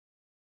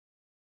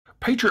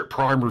Patriot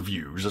Prime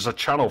Reviews is a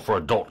channel for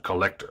adult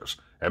collectors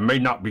and may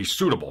not be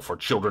suitable for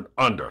children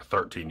under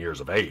 13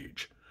 years of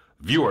age.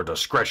 Viewer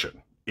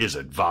discretion is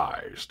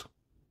advised.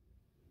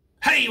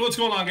 Hey, what's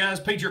going on,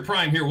 guys? Patriot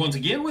Prime here once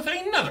again with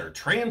another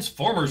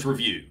Transformers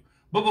review.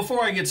 But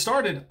before I get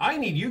started, I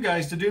need you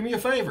guys to do me a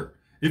favor.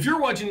 If you're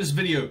watching this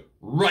video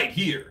right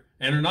here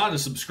and are not a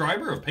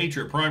subscriber of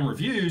Patriot Prime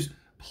Reviews,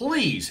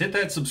 please hit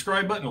that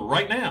subscribe button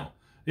right now.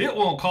 It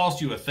won't cost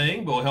you a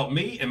thing, but will help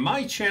me and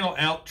my channel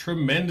out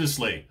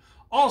tremendously.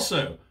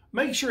 Also,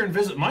 make sure and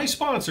visit my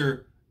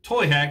sponsor,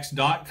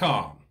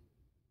 Toyhax.com.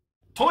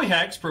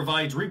 Toyhax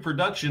provides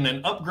reproduction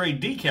and upgrade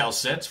decal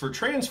sets for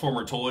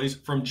Transformer toys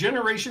from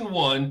Generation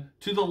 1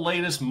 to the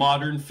latest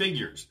modern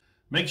figures.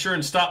 Make sure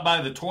and stop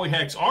by the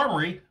Toyhax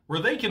Armory, where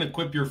they can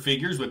equip your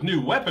figures with new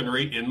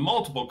weaponry in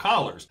multiple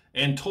colors.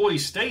 And Toy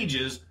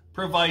Stages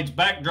provides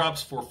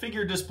backdrops for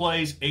figure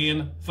displays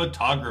and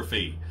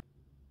photography.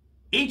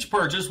 Each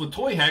purchase with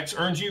Toyhax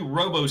earns you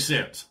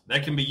RoboCents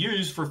that can be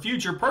used for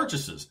future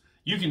purchases.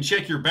 You can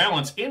check your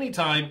balance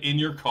anytime in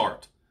your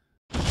cart.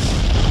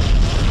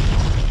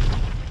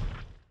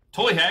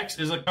 Toyhax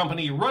is a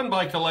company run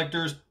by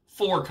collectors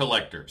for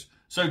collectors.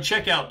 So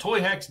check out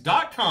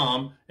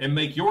Toyhax.com and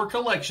make your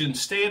collection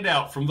stand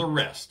out from the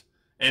rest.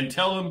 And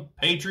tell them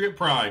Patriot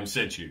Prime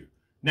sent you.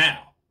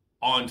 Now,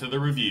 on to the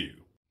review.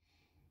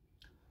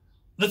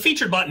 The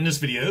featured bot in this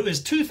video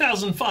is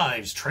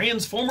 2005's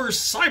Transformers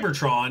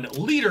Cybertron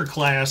Leader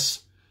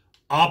Class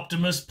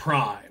Optimus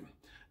Prime.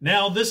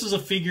 Now, this is a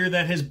figure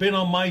that has been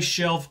on my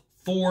shelf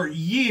for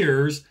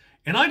years,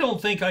 and I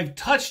don't think I've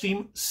touched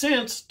him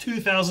since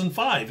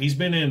 2005. He's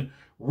been in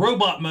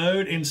robot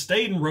mode and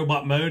stayed in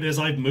robot mode as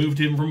I've moved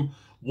him from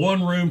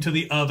one room to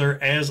the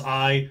other as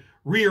I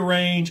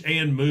rearrange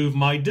and move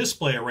my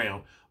display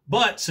around.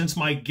 But since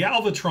my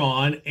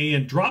Galvatron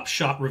and Drop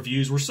Shot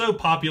reviews were so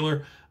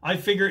popular, I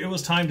figured it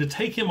was time to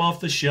take him off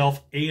the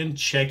shelf and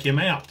check him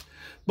out.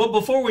 But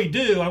before we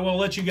do, I want to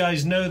let you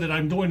guys know that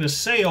I'm doing a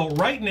sale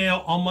right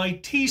now on my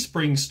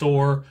Teespring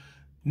store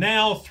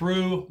now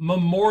through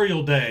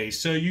Memorial Day.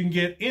 So you can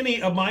get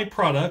any of my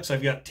products.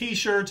 I've got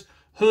t-shirts,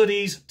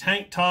 hoodies,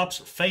 tank tops,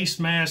 face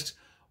masks,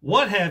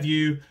 what have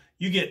you.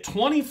 You get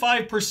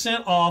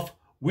 25% off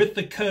with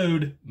the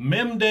code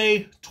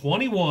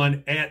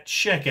MEMDAY21 at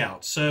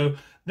checkout. So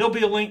there'll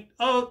be a link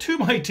to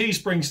my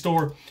Teespring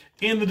store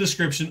in the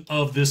description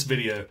of this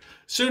video.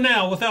 So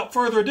now, without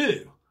further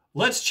ado,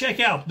 let's check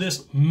out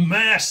this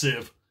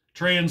massive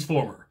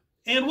Transformer.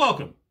 And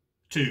welcome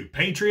to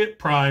Patriot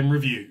Prime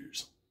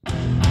Reviews.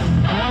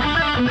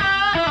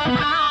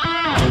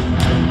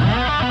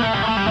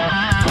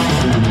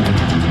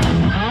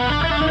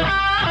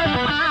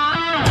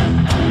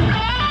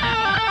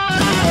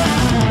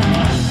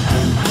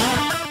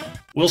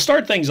 We'll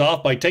start things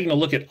off by taking a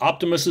look at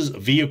Optimus's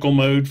vehicle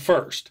mode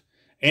first.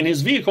 And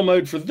his vehicle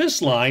mode for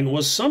this line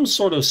was some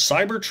sort of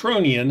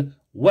Cybertronian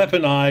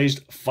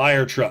weaponized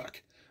fire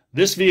truck.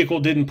 This vehicle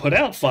didn't put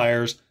out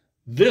fires,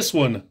 this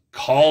one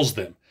calls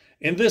them.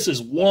 And this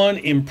is one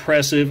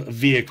impressive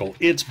vehicle.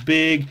 It's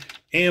big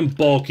and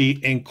bulky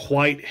and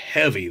quite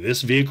heavy.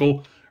 This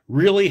vehicle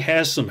really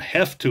has some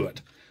heft to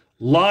it.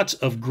 Lots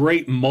of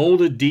great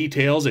molded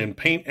details and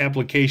paint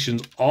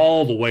applications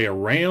all the way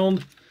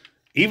around.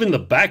 Even the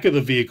back of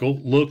the vehicle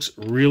looks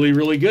really,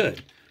 really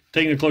good.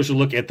 Taking a closer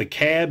look at the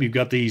cab, you've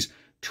got these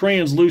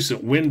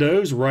translucent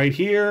windows right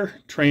here,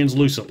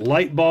 translucent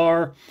light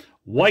bar,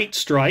 white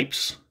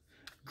stripes,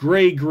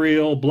 gray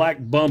grille, black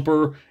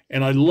bumper,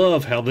 and I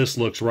love how this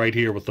looks right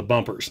here with the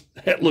bumpers.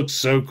 That looks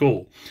so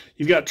cool.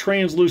 You've got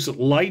translucent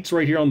lights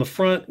right here on the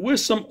front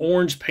with some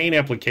orange paint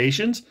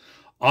applications.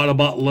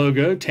 Autobot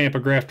logo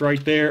tampographed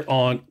right there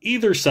on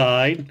either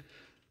side.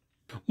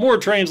 More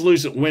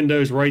translucent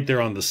windows right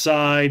there on the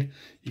side.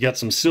 You got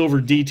some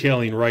silver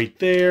detailing right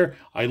there.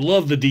 I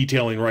love the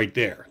detailing right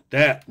there.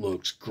 That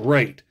looks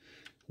great.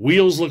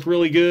 Wheels look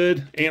really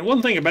good. And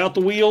one thing about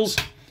the wheels,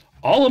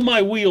 all of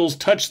my wheels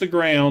touch the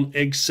ground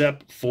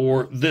except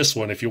for this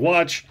one. If you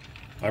watch,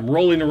 I'm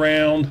rolling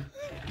around.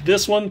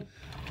 This one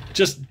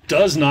just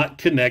does not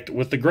connect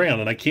with the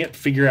ground, and I can't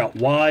figure out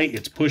why.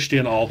 It's pushed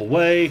in all the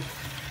way.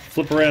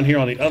 Flip around here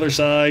on the other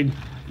side.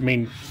 I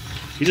mean,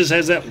 he just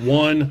has that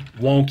one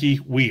wonky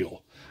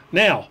wheel.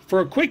 Now,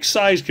 for a quick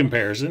size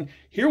comparison,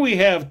 here we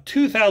have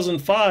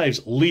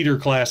 2005's Leader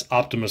Class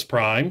Optimus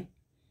Prime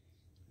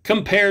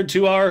compared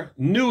to our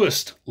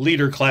newest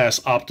Leader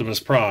Class Optimus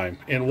Prime.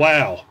 And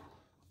wow,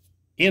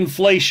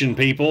 inflation,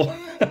 people.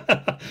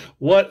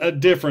 What a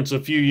difference a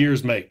few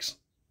years makes.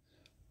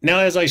 Now,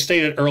 as I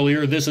stated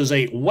earlier, this is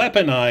a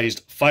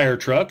weaponized fire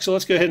truck. So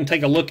let's go ahead and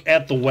take a look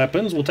at the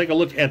weapons. We'll take a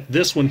look at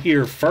this one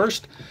here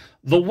first.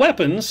 The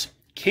weapons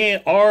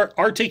are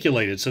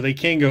articulated, so they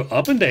can go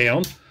up and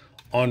down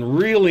on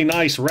really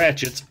nice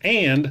ratchets,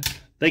 and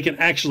they can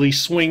actually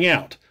swing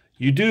out.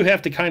 You do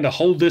have to kind of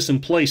hold this in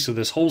place so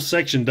this whole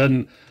section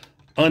doesn't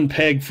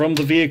unpeg from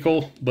the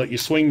vehicle, but you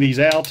swing these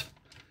out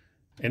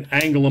and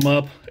angle them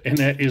up, and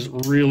that is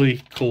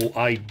really cool.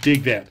 I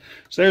dig that.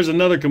 So there's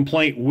another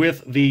complaint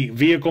with the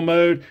vehicle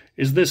mode,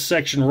 is this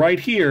section right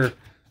here,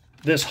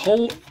 this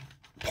whole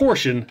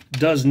portion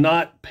does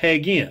not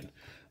peg in.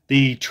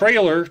 The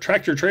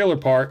tractor trailer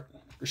part,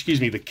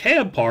 the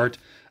cab part,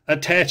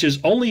 attaches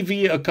only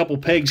via a couple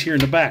pegs here in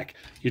the back.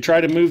 You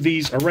try to move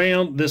these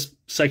around, this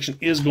section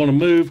is going to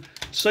move,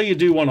 so you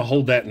do want to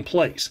hold that in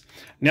place.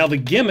 Now the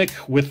gimmick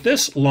with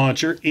this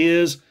launcher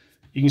is,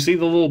 you can see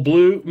the little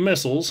blue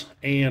missiles,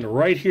 and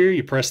right here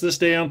you press this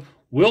down,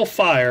 will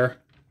fire,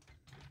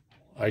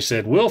 I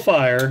said will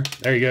fire,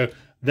 there you go,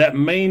 that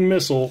main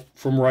missile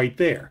from right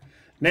there.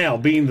 Now,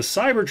 being the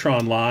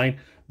Cybertron line,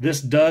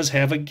 this does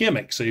have a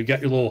gimmick. So you've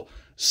got your little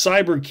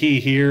cyber key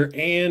here,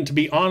 and to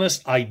be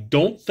honest, I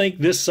don't think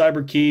this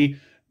cyber key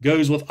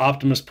goes with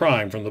Optimus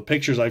Prime. From the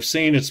pictures I've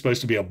seen, it's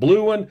supposed to be a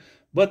blue one,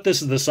 but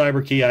this is the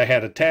cyber key I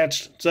had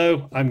attached,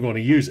 so I'm going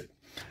to use it.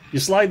 You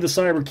slide the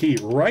cyber key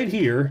right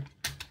here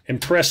and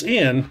press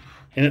in,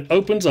 and it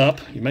opens up.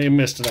 You may have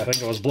missed it. I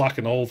think I was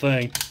blocking the whole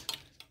thing.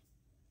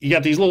 You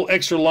got these little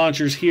extra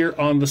launchers here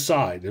on the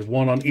side. There's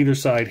one on either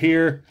side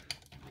here.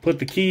 Put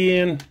the key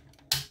in,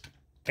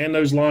 and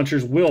those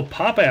launchers will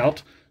pop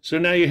out. So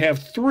now you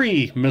have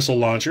 3 missile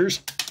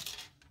launchers.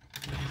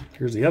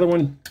 Here's the other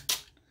one.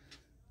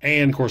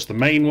 And, of course, the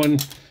main one.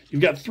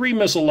 You've got 3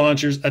 missile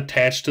launchers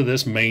attached to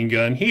this main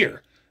gun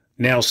here.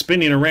 Now,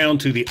 spinning around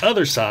to the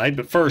other side,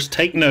 but first,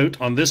 take note,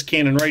 on this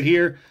cannon right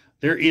here,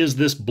 there is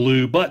this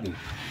blue button.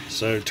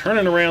 So,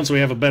 turning around so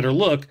we have a better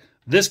look,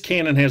 this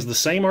cannon has the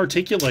same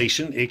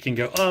articulation. It can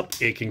go up,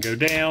 it can go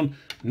down.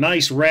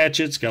 Nice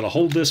ratchets. Got to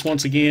hold this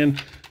once again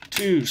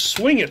to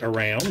swing it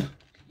around,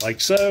 like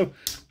so.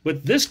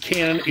 But this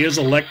cannon is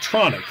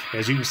electronic.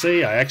 As you can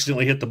see, I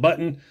accidentally hit the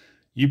button.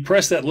 You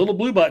press that little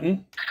blue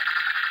button,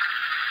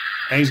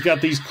 and he's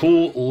got these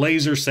cool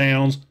laser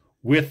sounds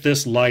with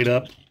this light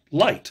up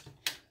light.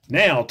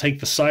 Now, take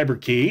the cyber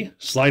key,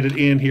 slide it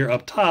in here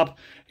up top,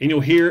 and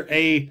you'll hear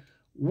a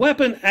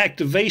weapon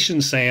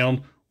activation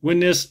sound when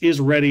this is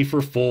ready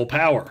for full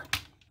power.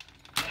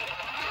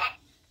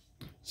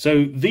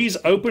 So these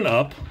open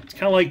up. It's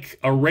kind of like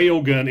a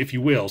railgun, if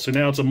you will. So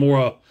now it's a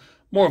more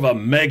of a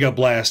mega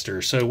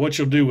blaster. So what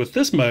you'll do with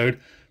this mode,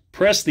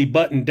 press the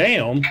button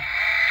down,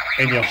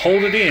 and you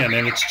hold it in,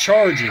 and it's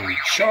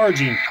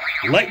charging,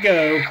 let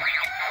go,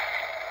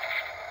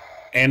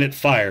 and it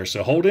fires.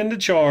 So hold in to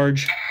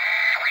charge.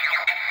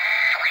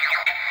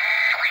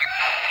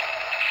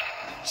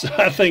 So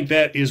I think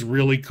that is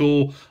really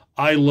cool.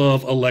 I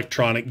love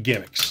electronic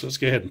gimmicks. So let's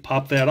go ahead and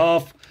pop that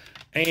off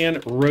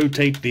and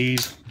rotate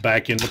these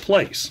back into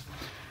place.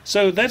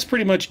 So that's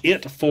pretty much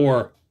it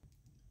for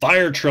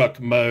fire truck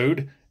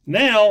mode.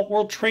 Now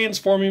we'll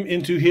transform him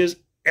into his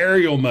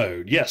aerial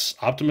mode. Yes,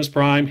 Optimus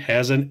Prime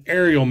has an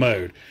aerial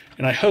mode,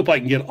 and I hope I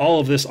can get all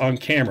of this on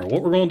camera.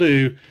 What we're going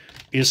to do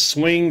is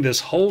swing this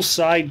whole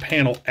side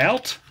panel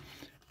out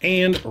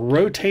and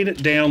rotate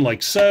it down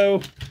like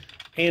so,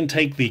 and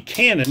take the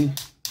cannon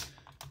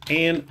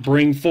and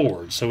bring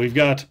forward. So we've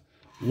got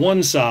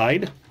one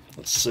side.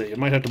 Let's see, I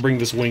might have to bring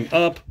this wing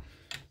up.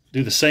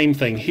 Do the same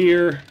thing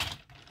here.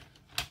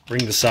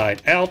 Bring the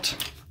side out.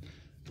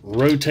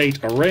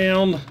 Rotate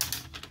around.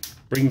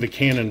 Bring the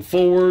cannon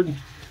forward.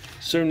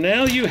 So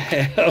now you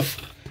have,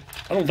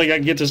 I don't think I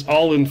can get this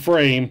all in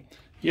frame.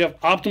 You have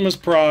Optimus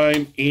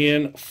Prime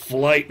in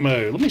flight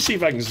mode. Let me see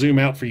if I can zoom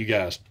out for you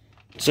guys.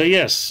 So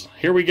yes,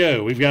 here we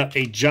go. We've got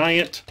a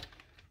giant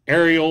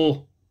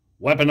aerial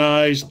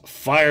weaponized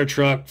fire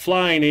truck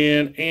flying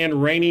in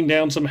and raining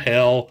down some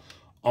hell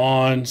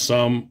on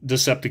some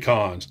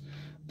Decepticons.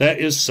 That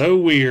is so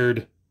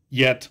weird,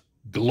 yet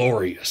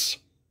glorious.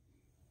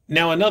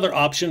 Now, another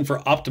option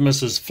for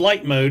Optimus's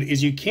flight mode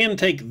is you can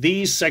take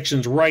these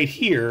sections right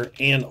here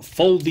and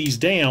fold these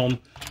down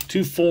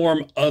to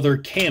form other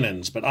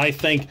cannons, but I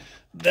think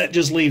that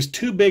just leaves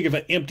too big of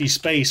an empty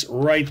space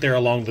right there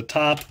along the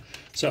top,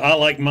 so I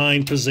like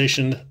mine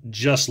positioned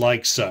just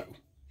like so.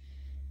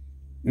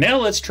 Now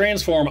let's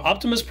transform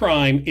Optimus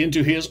Prime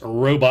into his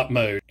robot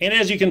mode. And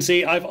as you can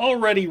see, I've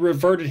already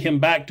reverted him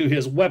back to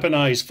his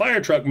weaponized fire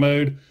truck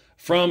mode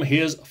from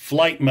his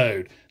flight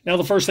mode. Now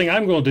the first thing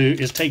I'm going to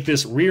do is take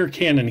this rear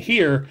cannon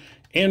here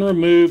and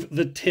remove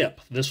the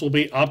tip. This will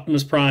be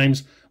Optimus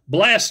Prime's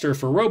blaster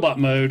for robot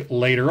mode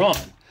later on.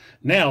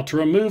 Now to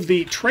remove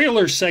the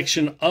trailer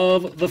section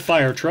of the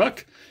fire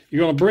truck,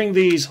 you're going to bring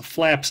these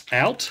flaps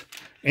out,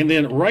 and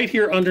then right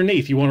here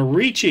underneath you want to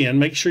reach in,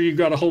 make sure you've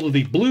got a hold of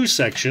the blue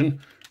section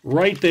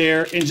right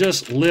there, and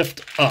just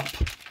lift up.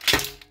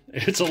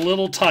 It's a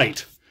little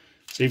tight.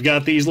 So you've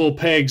got these little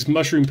pegs,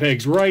 mushroom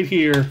pegs right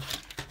here,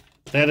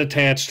 that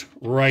attached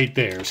right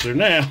there. So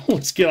now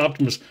let's get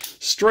Optimus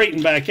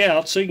straightened back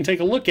out so you can take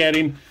a look at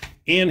him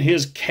in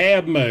his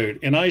cab mode.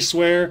 And I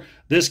swear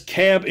this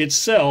cab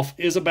itself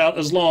is about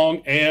as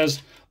long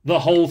as the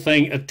whole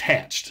thing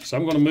attached. So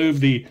I'm going to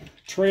move the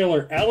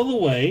trailer out of the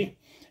way,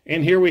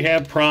 and here we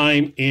have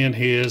Prime in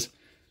his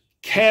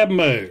cab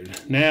mode.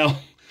 Now,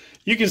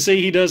 you can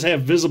see he does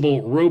have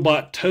visible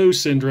robot toe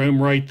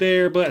syndrome right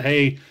there, but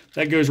hey,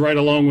 that goes right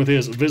along with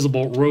his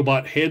visible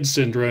robot head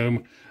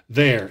syndrome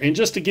there. And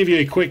just to give you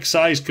a quick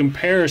size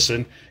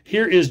comparison,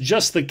 here is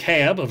just the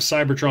cab of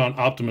Cybertron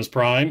Optimus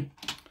Prime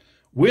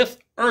with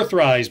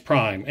Earthrise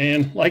Prime.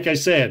 And like I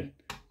said,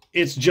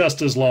 it's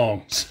just as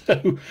long.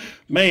 So,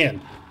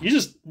 man, you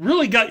just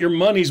really got your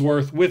money's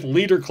worth with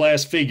Leader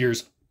Class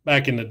figures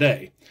back in the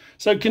day.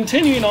 So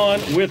continuing on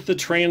with the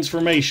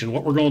transformation,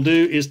 what we're going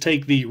to do is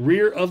take the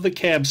rear of the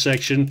cab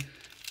section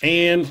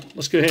and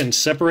let's go ahead and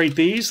separate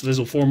these. These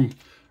will form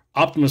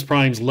Optimus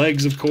Prime's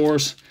legs, of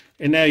course.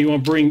 And now you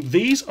want to bring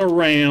these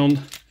around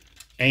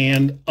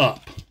and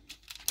up,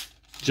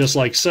 just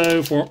like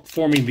so,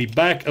 forming the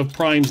back of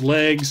Prime's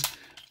legs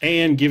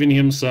and giving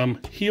him some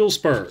heel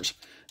spurs.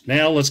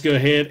 Now let's go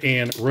ahead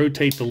and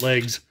rotate the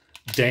legs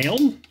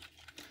down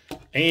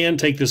and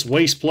take this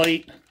waist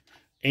plate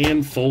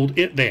and fold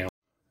it down.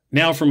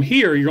 Now from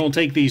here, you're going to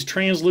take these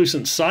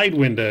translucent side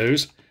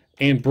windows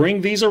and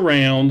bring these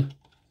around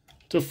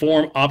to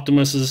form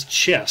Optimus's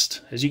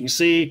chest. As you can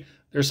see,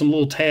 there's some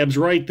little tabs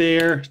right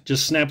there.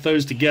 Just snap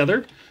those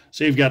together.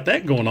 So you've got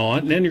that going on.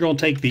 And then you're going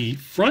to take the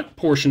front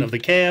portion of the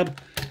cab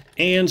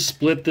and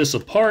split this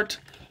apart.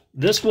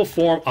 This will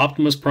form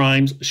Optimus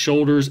Prime's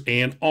shoulders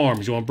and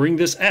arms. You want to bring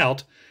this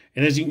out.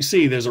 And as you can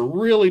see, there's a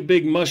really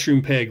big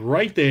mushroom peg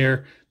right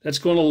there that's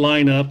going to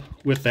line up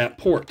with that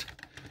port.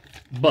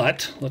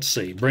 But let's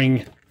see,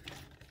 bring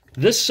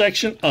this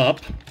section up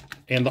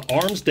and the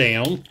arms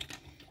down,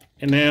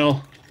 and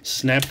now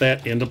snap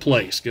that into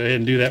place. Go ahead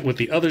and do that with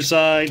the other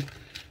side.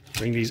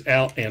 Bring these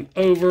out and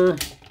over.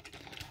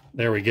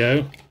 There we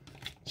go.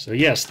 So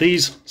yes,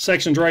 these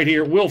sections right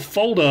here will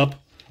fold up,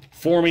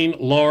 forming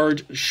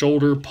large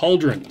shoulder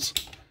pauldrons.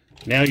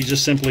 Now you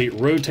just simply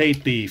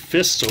rotate the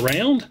fists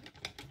around.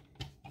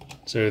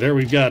 So there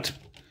we're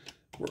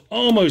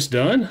almost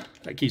done.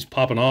 That keeps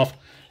popping off.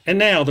 And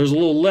now there's a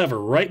little lever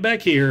right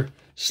back here.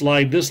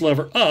 Slide this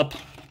lever up,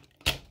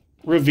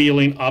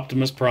 revealing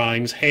Optimus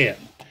Prime's head.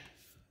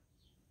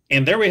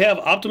 And there we have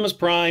Optimus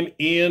Prime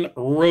in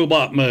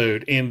robot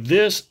mode. And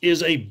this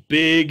is a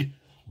big,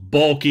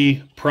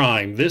 bulky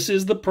Prime. This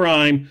is the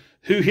Prime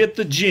who hit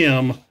the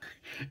gym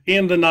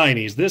in the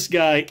 90s. This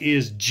guy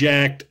is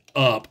jacked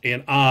up,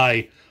 and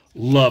I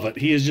love it.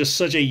 He is just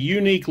such a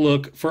unique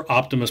look for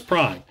Optimus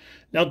Prime.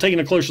 Now taking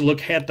a closer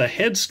look at the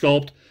head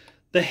sculpt,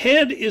 the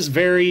head is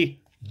very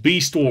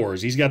Beast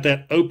Wars. He's got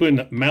that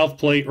open mouth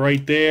plate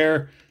right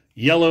there,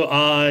 yellow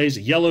eyes,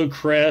 yellow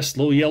crest,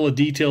 little yellow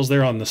details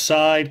there on the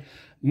side.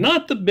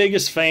 Not the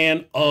biggest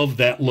fan of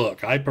that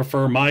look. I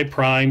prefer my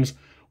Primes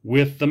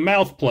with the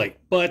mouth plate,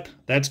 but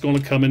that's going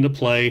to come into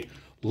play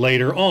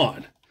later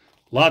on.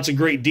 Lots of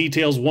great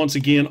details once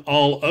again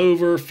all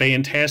over.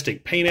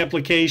 Fantastic paint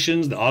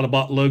applications. The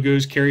Autobot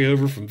logos carry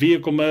over from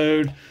vehicle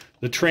mode.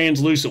 The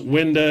translucent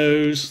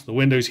windows. The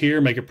windows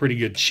here make a pretty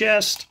good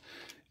chest.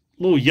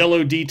 Little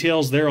yellow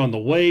details there on the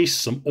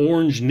waist, some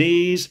orange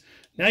knees.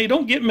 Now you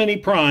don't get many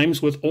Primes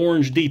with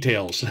orange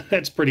details.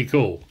 That's pretty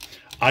cool.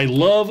 I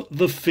love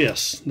the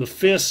fists. The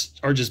fists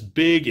are just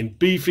big and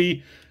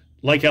beefy.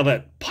 Like how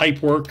that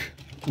pipework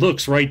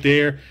looks right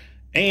there.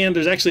 And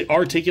there's actually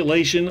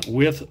articulation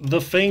with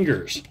the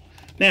fingers.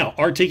 Now,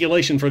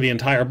 articulation for the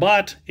entire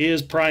bot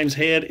is Prime's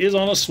head is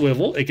on a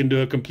swivel. It can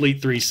do a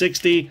complete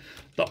 360.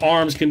 The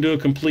arms can do a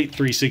complete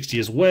 360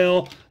 as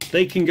well.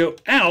 They can go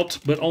out,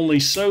 but only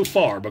so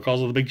far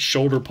because of the big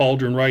shoulder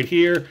pauldron right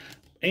here.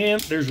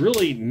 And there's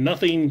really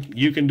nothing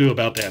you can do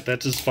about that.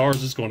 That's as far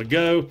as it's going to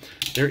go.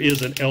 There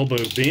is an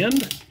elbow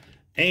bend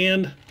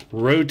and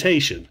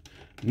rotation.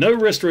 No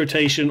wrist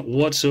rotation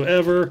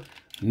whatsoever.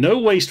 No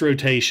waist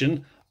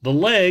rotation. The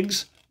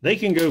legs, they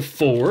can go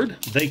forward.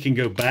 They can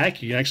go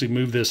back. You can actually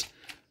move this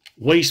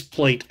waist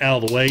plate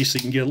out of the way so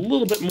you can get a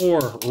little bit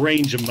more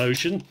range of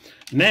motion.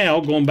 Now,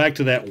 going back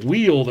to that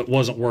wheel that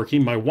wasn't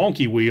working, my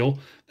wonky wheel,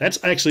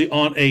 that's actually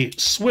on a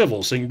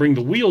swivel. So you can bring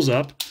the wheels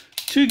up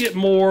to get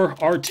more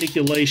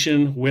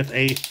articulation with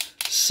a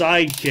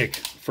side kick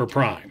for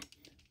Prime.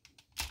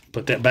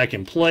 Put that back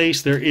in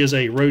place. There is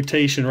a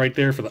rotation right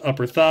there for the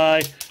upper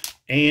thigh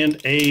and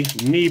a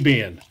knee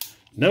bend.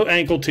 No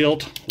ankle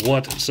tilt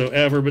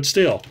whatsoever, but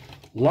still,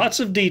 lots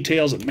of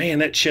details. And man,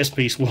 that chest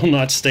piece will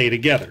not stay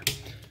together.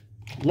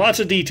 Lots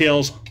of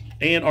details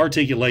and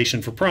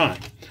articulation for Prime.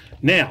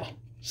 Now,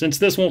 since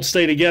this won't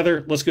stay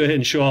together, let's go ahead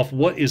and show off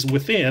what is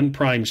within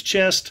Prime's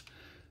chest.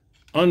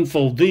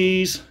 Unfold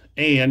these,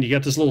 and you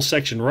got this little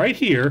section right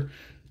here.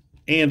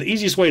 And the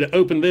easiest way to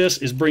open this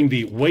is bring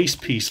the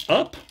waist piece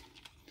up.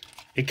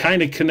 It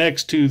kind of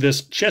connects to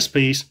this chest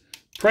piece.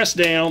 Press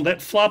down,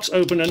 that flops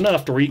open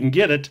enough to where you can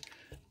get it.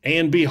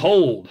 And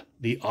behold,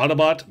 the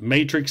Autobot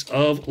Matrix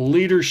of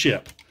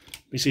Leadership.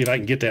 Let me see if I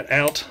can get that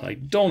out. I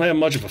don't have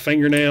much of a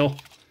fingernail.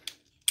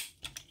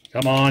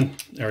 Come on,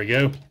 there we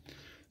go.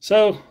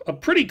 So, a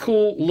pretty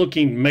cool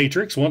looking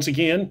Matrix. Once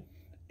again,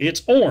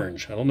 it's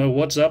orange. I don't know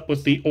what's up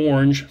with the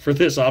orange for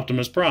this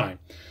Optimus Prime.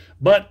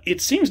 But it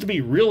seems to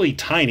be really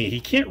tiny. He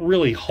can't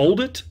really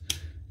hold it.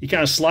 You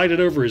kind of slide it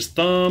over his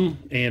thumb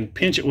and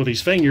pinch it with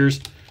his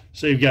fingers.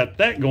 So you've got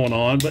that going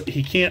on, but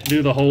he can't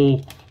do the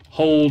whole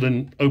hold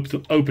and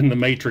open the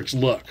Matrix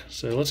look.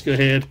 So let's go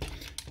ahead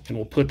and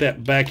we'll put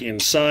that back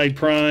inside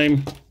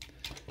Prime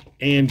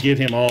and get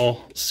him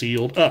all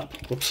sealed up.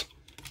 Whoops.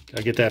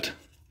 Gotta get that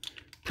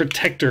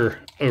protector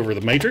over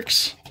the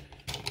matrix.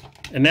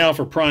 And now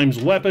for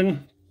Prime's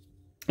weapon,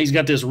 he's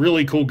got this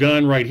really cool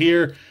gun right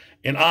here,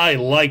 and I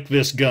like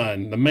this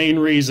gun. The main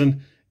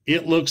reason,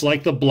 it looks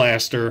like the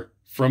blaster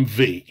from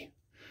V.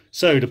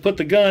 So to put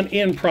the gun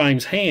in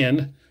Prime's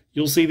hand,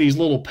 you'll see these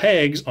little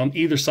pegs on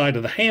either side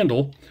of the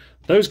handle.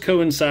 Those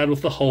coincide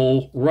with the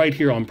hole right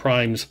here on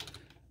Prime's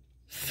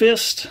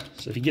fist.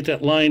 So if you get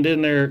that lined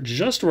in there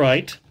just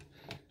right,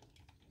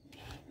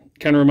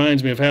 kind of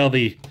reminds me of how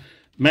the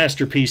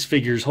Masterpiece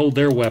figures hold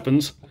their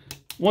weapons.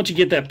 Once you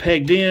get that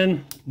pegged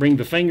in, bring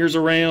the fingers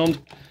around,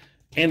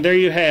 and there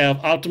you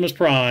have Optimus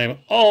Prime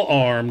all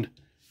armed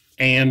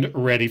and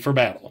ready for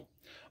battle.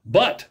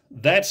 But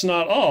that's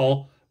not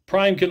all.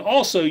 Prime can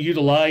also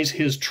utilize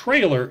his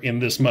trailer in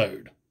this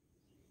mode.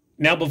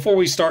 Now, before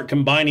we start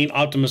combining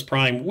Optimus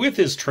Prime with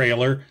his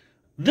trailer,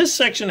 this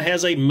section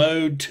has a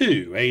mode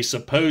 2, a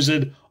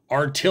supposed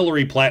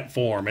artillery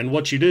platform. And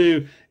what you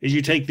do is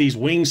you take these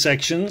wing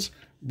sections,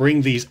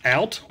 bring these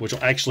out, which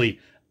will actually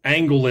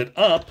angle it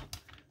up,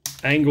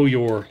 angle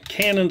your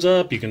cannons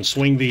up. You can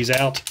swing these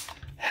out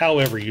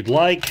however you'd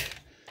like.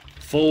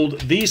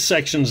 Fold these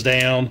sections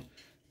down,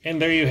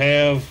 and there you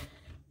have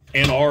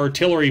an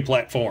artillery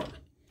platform.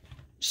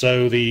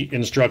 So the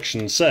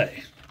instructions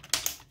say.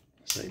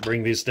 So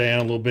bring this down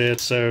a little bit.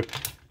 So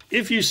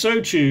if you so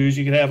choose,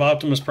 you can have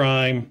Optimus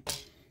Prime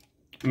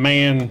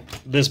man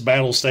this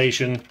battle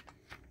station.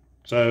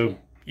 So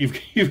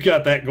you've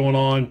got that going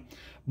on.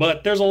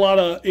 But there's a lot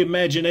of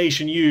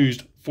imagination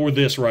used for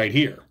this right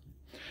here.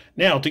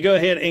 Now, to go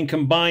ahead and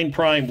combine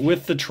Prime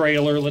with the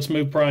trailer, let's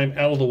move Prime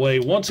out of the way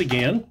once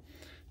again.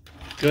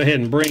 Go ahead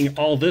and bring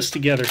all this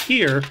together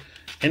here.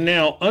 And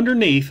now,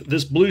 underneath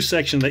this blue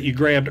section that you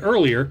grabbed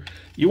earlier,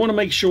 you want to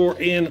make sure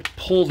and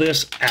pull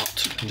this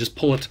out. And just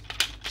pull it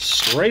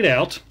straight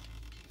out.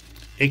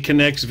 It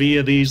connects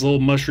via these little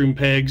mushroom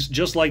pegs,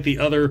 just like the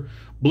other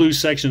blue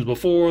sections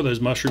before. Those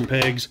mushroom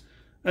pegs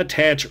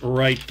attach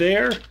right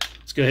there.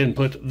 Let's go ahead and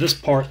put this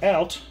part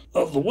out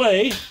of the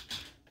way.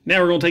 Now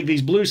we're going to take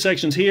these blue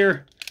sections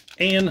here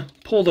and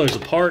pull those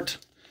apart.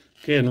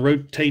 Go ahead and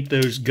rotate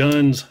those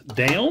guns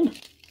down.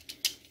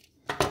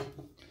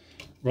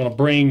 We're going to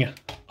bring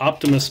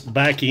Optimus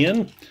back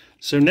in.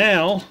 So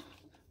now,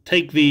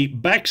 take the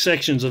back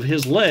sections of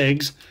his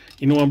legs.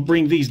 You want to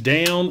bring these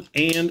down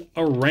and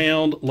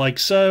around like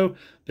so.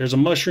 There's a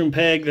mushroom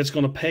peg that's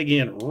going to peg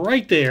in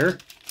right there.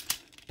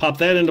 Pop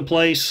that into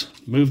place.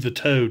 Move the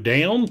toe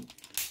down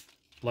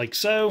like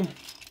so.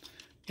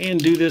 And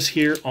do this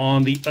here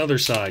on the other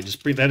side.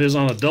 Just bring that is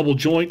on a double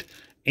joint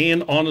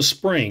and on a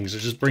spring. So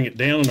just bring it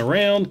down and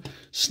around.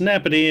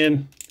 Snap it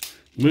in.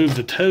 Move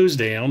the toes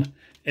down.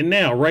 And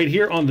now, right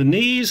here on the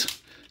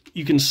knees,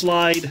 you can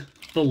slide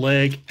the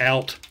leg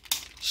out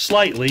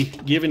slightly,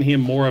 giving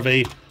him more of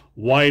a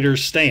wider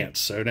stance.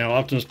 So now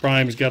Optimus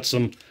Prime's got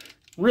some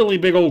really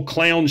big old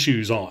clown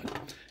shoes on.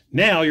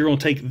 Now you're going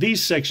to take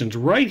these sections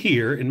right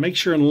here and make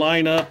sure and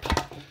line up.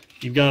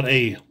 You've got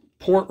a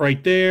port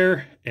right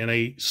there and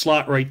a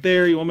slot right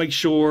there. You want to make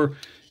sure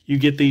you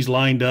get these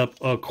lined up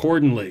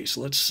accordingly.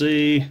 So let's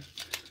see.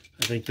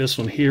 I think this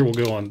one here will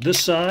go on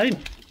this side.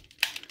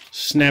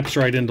 Snaps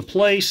right into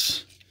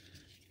place.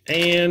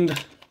 And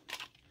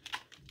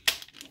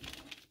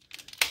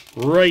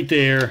right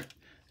there.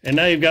 And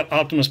now you've got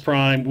Optimus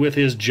Prime with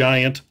his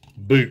giant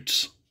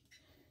boots.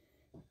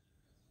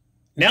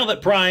 Now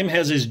that Prime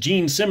has his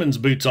Gene Simmons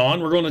boots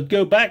on, we're going to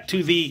go back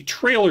to the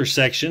trailer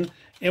section.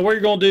 And what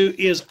you're going to do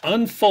is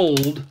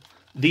unfold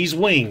these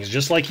wings,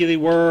 just like they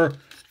were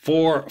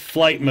for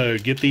flight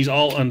mode. Get these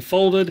all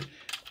unfolded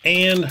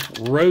and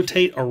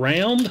rotate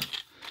around.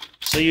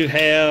 So you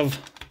have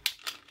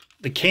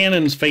the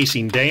cannons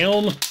facing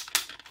down.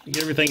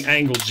 Get everything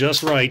angled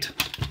just right.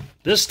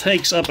 This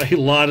takes up a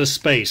lot of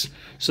space.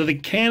 So the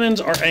cannons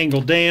are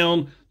angled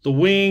down, the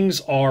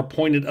wings are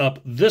pointed up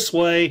this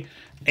way,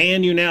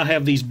 and you now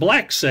have these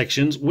black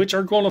sections which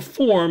are going to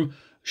form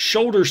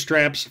shoulder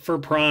straps for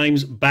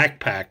Prime's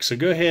backpack. So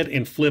go ahead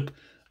and flip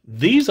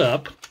these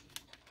up.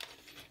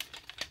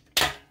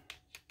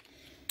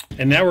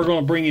 And now we're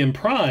going to bring in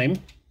Prime.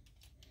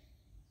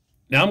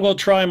 Now I'm going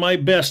to try my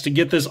best to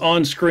get this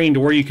on screen to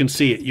where you can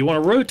see it. You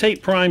want to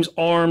rotate Prime's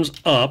arms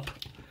up.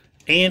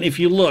 And if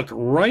you look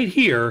right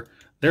here,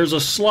 there's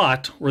a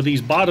slot where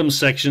these bottom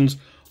sections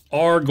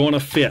are going to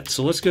fit.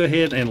 So let's go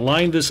ahead and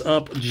line this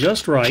up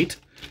just right.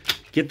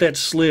 Get that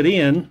slid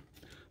in.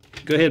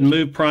 Go ahead and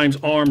move Prime's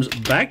arms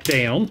back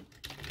down.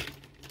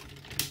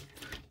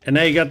 And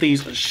now you got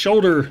these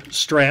shoulder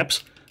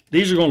straps.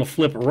 These are going to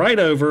flip right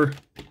over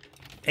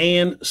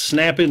and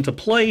snap into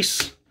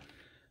place.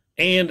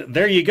 And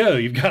there you go.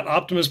 You've got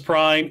Optimus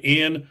Prime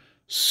in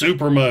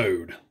super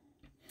mode.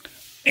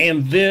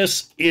 And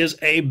this is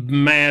a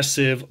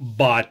massive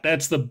bot.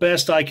 That's the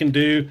best I can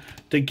do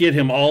to get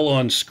him all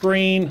on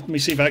screen. Let me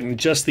see if I can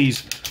adjust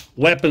these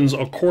weapons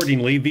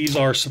accordingly. These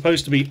are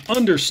supposed to be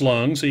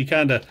underslung, so you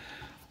kind of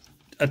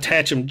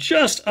attach them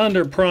just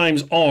under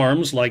Prime's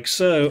arms, like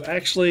so.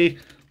 Actually,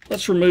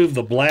 let's remove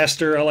the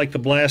blaster. I like the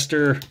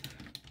blaster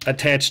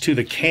attached to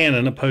the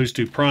cannon opposed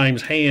to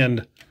Prime's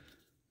hand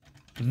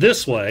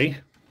this way.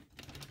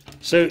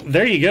 So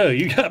there you go.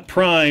 You got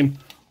Prime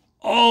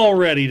all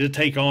ready to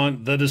take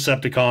on the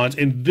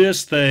Decepticons, and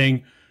this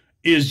thing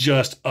is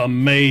just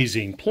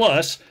amazing.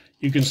 Plus,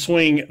 you can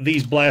swing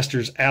these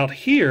blasters out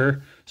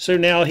here, so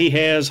now he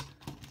has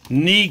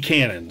knee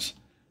cannons.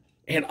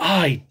 And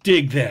I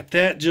dig that.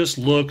 That just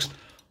looks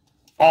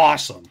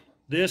awesome.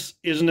 This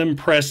is an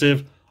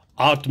impressive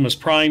Optimus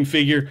Prime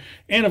figure.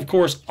 And of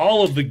course,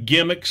 all of the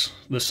gimmicks,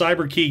 the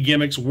Cyber Key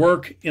gimmicks,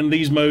 work in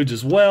these modes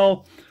as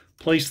well.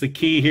 Place the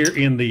key here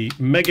in the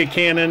Mega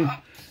Cannon.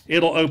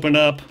 It'll open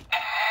up.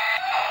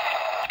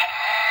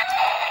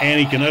 And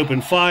he can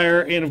open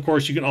fire. And of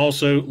course, you can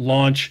also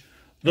launch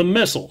the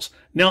missiles.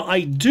 Now,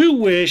 I do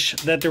wish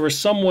that there was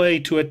some way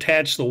to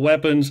attach the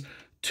weapons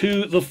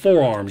to the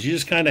forearms. You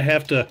just kind of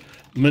have to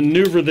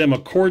maneuver them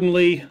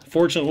accordingly.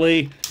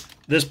 Fortunately,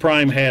 this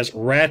Prime has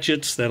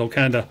ratchets that'll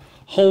kind of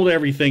hold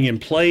everything in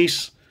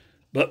place.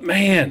 But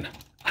man,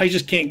 I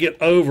just can't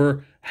get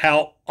over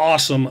how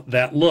awesome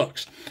that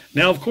looks.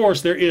 Now, of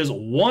course, there is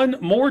one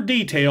more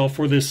detail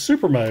for this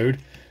super mode,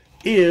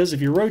 is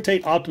if you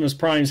rotate Optimus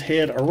Prime's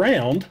head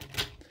around,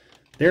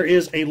 there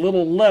is a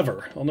little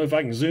lever. I don't know if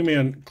I can zoom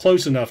in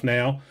close enough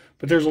now,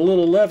 but there's a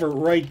little lever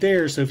right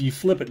there. So if you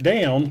flip it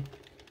down,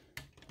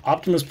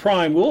 Optimus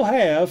Prime will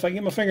have, if I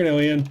get my fingernail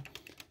in,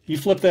 you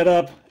flip that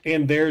up,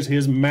 and there's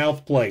his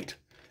mouth plate.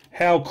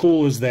 How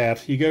cool is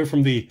that? You go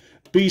from the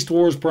Beast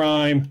Wars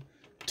Prime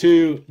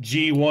to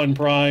G1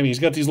 Prime. He's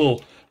got these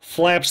little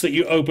flaps that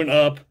you open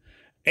up,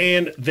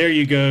 and there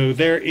you go.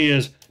 There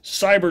is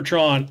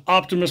Cybertron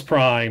Optimus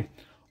Prime,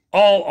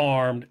 all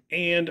armed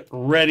and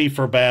ready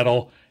for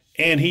battle,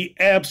 and he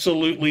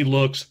absolutely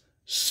looks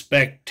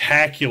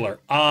spectacular.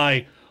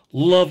 I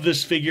love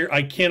this figure.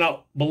 I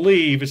cannot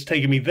believe it's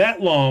taken me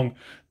that long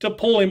to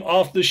pull him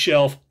off the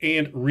shelf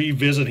and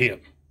revisit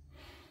him.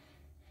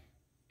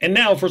 And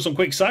now for some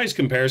quick size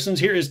comparisons.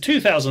 Here is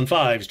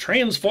 2005's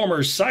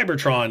Transformers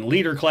Cybertron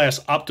Leader Class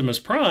Optimus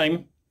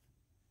Prime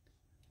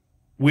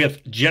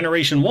with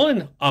Generation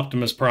 1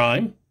 Optimus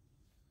Prime,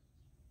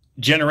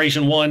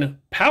 Generation 1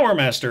 Power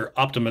Master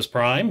Optimus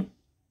Prime,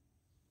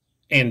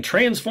 and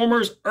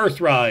Transformers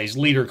Earthrise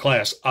Leader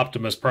Class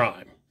Optimus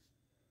Prime.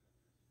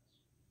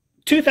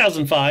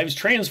 2005's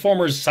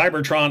Transformers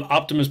Cybertron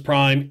Optimus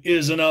Prime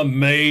is an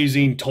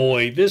amazing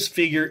toy. This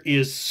figure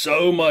is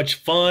so much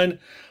fun.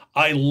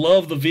 I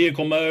love the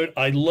vehicle mode.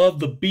 I love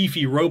the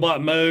beefy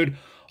robot mode.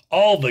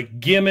 All the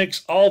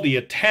gimmicks, all the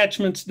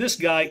attachments. This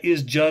guy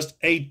is just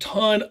a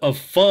ton of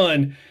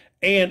fun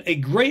and a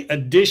great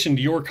addition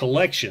to your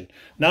collection.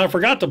 Now, I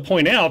forgot to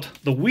point out,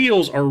 the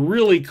wheels are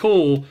really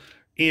cool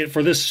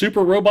for this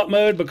super robot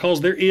mode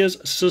because there is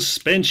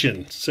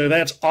suspension. So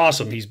that's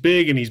awesome. He's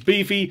big and he's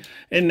beefy,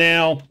 and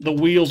now the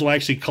wheels will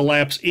actually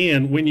collapse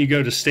in when you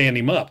go to stand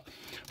him up.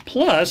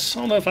 Plus, I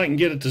don't know if I can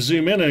get it to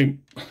zoom in any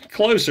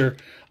closer,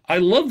 I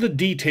love the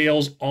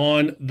details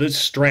on the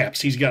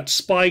straps. He's got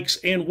spikes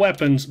and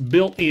weapons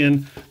built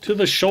in to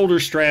the shoulder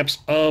straps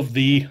of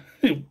the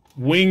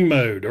wing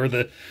mode or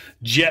the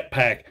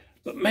jetpack.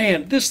 But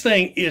man, this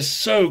thing is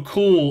so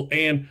cool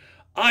and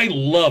I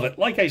love it.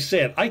 Like I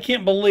said, I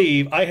can't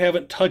believe I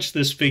haven't touched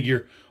this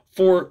figure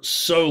for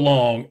so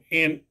long.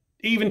 And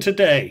even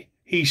today,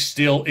 he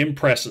still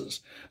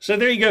impresses. So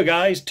there you go,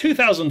 guys.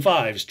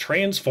 2005's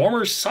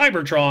Transformers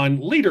Cybertron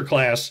Leader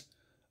Class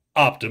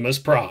Optimus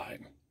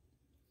Prime.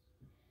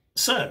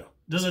 So,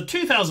 does a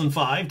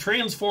 2005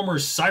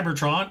 Transformers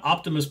Cybertron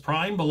Optimus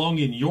Prime belong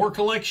in your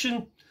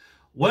collection?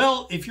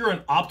 Well, if you're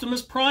an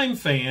Optimus Prime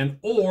fan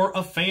or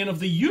a fan of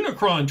the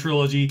Unicron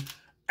trilogy,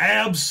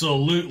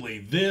 absolutely.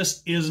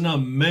 This is an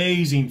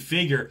amazing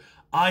figure.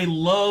 I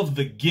love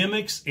the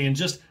gimmicks and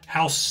just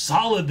how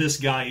solid this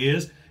guy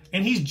is,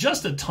 and he's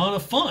just a ton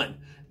of fun.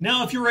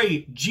 Now, if you're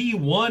a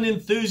G1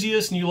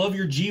 enthusiast and you love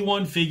your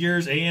G1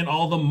 figures and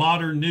all the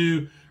modern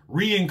new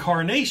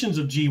reincarnations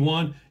of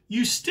G1,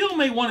 you still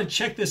may want to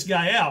check this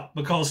guy out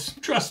because,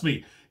 trust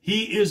me,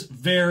 he is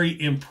very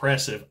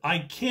impressive. I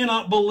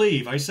cannot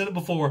believe, I said it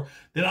before,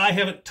 that I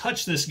haven't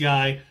touched this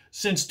guy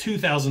since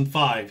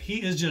 2005.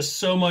 He is just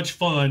so much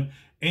fun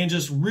and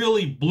just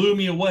really blew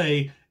me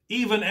away,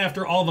 even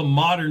after all the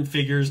modern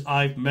figures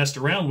I've messed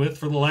around with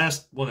for the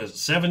last,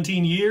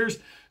 17 years?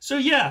 So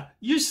yeah,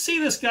 you see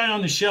this guy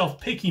on the shelf,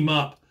 pick him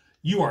up.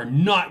 You are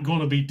not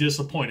going to be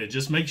disappointed.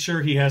 Just make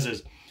sure he has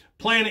his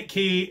planet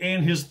key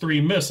and his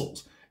 3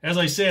 missiles. As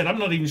I said, I'm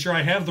not even sure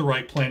I have the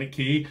right planet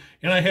key,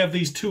 and I have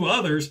these 2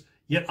 others,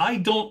 yet I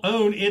don't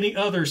own any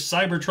other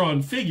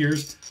Cybertron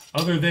figures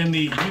other than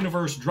the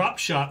Universe Drop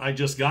Shot I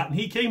just got, and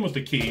he came with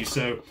the key.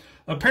 So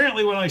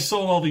apparently when I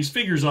sold all these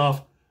figures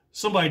off,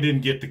 somebody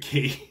didn't get the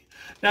key.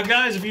 Now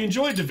guys, if you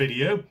enjoyed the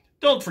video,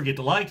 don't forget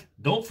to like,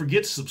 don't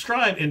forget to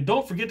subscribe, and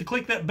don't forget to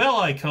click that bell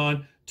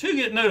icon to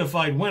get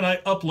notified when I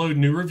upload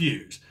new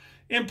reviews.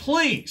 And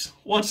please,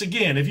 once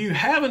again, if you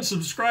haven't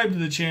subscribed to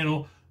the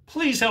channel,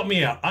 please help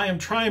me out. I am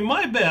trying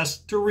my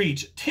best to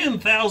reach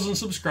 10,000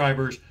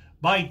 subscribers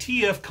by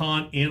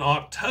TFCon in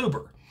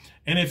October.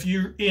 And if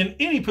you're in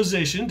any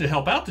position to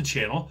help out the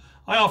channel,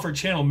 I offer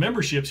channel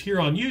memberships here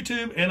on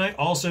YouTube, and I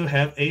also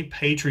have a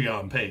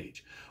Patreon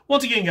page.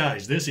 Once again,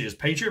 guys, this is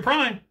Patriot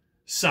Prime,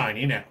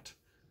 signing out.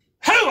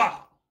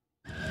 Hooah!